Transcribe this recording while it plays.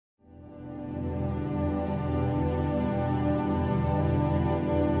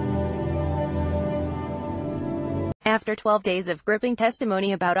After 12 days of gripping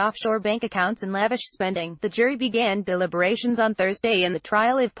testimony about offshore bank accounts and lavish spending, the jury began deliberations on Thursday in the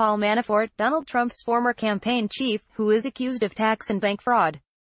trial of Paul Manafort, Donald Trump's former campaign chief, who is accused of tax and bank fraud.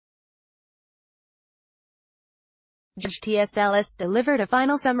 Judge T.S. Ellis delivered a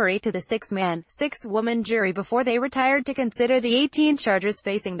final summary to the six-man, six-woman jury before they retired to consider the 18 charges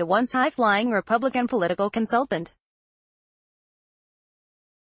facing the once high-flying Republican political consultant.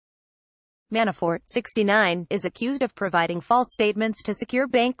 Manafort, 69, is accused of providing false statements to secure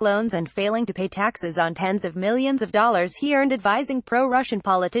bank loans and failing to pay taxes on tens of millions of dollars he earned advising pro-Russian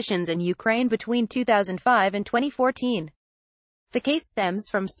politicians in Ukraine between 2005 and 2014. The case stems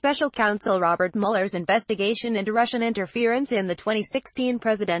from special counsel Robert Mueller's investigation into Russian interference in the 2016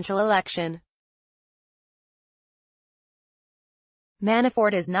 presidential election.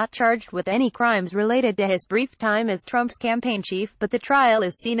 Manafort is not charged with any crimes related to his brief time as Trump's campaign chief, but the trial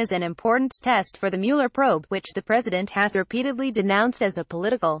is seen as an important test for the Mueller probe, which the president has repeatedly denounced as a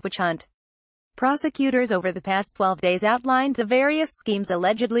political witch hunt. Prosecutors over the past 12 days outlined the various schemes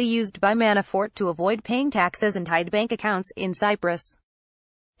allegedly used by Manafort to avoid paying taxes and hide bank accounts in Cyprus.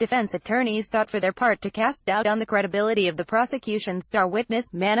 Defense attorneys sought for their part to cast doubt on the credibility of the prosecution's star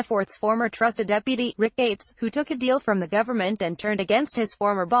witness, Manafort's former trusted deputy, Rick Gates, who took a deal from the government and turned against his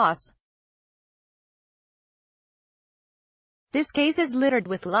former boss. This case is littered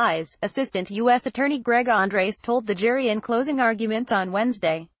with lies, Assistant U.S. Attorney Greg Andres told the jury in closing arguments on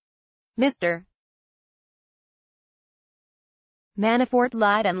Wednesday. Mr. Manafort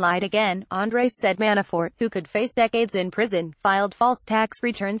lied and lied again, Andres said. Manafort, who could face decades in prison, filed false tax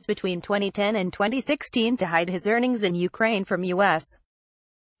returns between 2010 and 2016 to hide his earnings in Ukraine from U.S.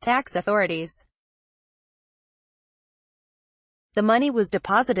 tax authorities. The money was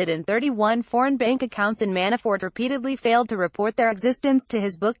deposited in 31 foreign bank accounts and Manafort repeatedly failed to report their existence to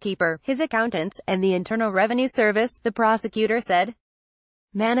his bookkeeper, his accountants, and the Internal Revenue Service, the prosecutor said.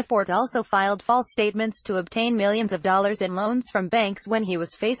 Manafort also filed false statements to obtain millions of dollars in loans from banks when he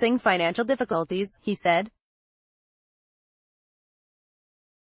was facing financial difficulties, he said.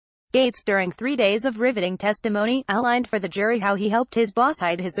 Gates, during 3 days of riveting testimony, outlined for the jury how he helped his boss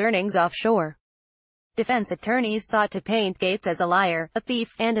hide his earnings offshore. Defense attorneys sought to paint Gates as a liar, a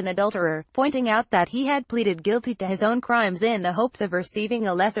thief, and an adulterer, pointing out that he had pleaded guilty to his own crimes in the hopes of receiving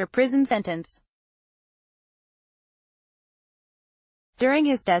a lesser prison sentence. During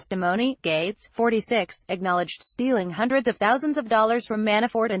his testimony, Gates, 46, acknowledged stealing hundreds of thousands of dollars from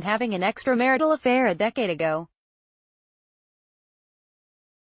Manafort and having an extramarital affair a decade ago.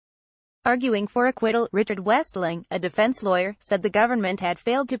 Arguing for acquittal, Richard Westling, a defense lawyer, said the government had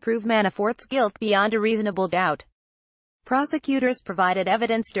failed to prove Manafort's guilt beyond a reasonable doubt. Prosecutors provided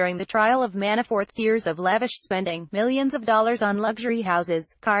evidence during the trial of Manafort's years of lavish spending, millions of dollars on luxury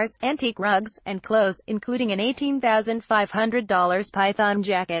houses, cars, antique rugs, and clothes, including an $18,500 python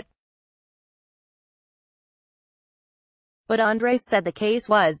jacket. But Andres said the case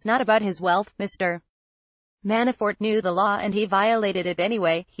was not about his wealth. Mr. Manafort knew the law and he violated it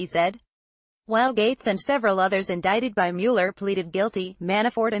anyway, he said. While Gates and several others indicted by Mueller pleaded guilty,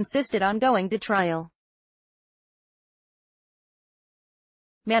 Manafort insisted on going to trial.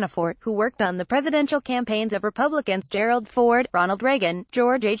 Manafort, who worked on the presidential campaigns of Republicans Gerald Ford, Ronald Reagan,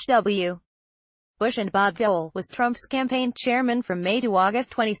 George H.W. Bush and Bob Dole, was Trump's campaign chairman from May to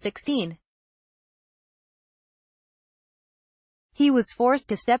August 2016. He was forced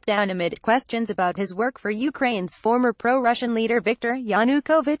to step down amid questions about his work for Ukraine's former pro-Russian leader Viktor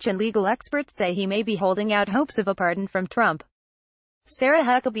Yanukovych, and legal experts say he may be holding out hopes of a pardon from Trump. Sarah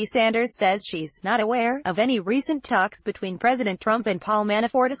Huckabee Sanders says she's not aware of any recent talks between President Trump and Paul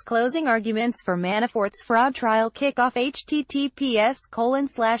Manafort as closing arguments for Manafort's fraud trial kick off.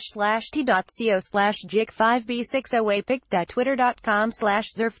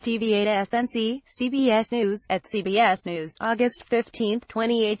 https://t.co/jig5b608pic.twitter.com/zerftv8snc, CBS News, @CBS News, August 15,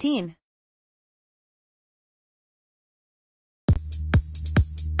 2018.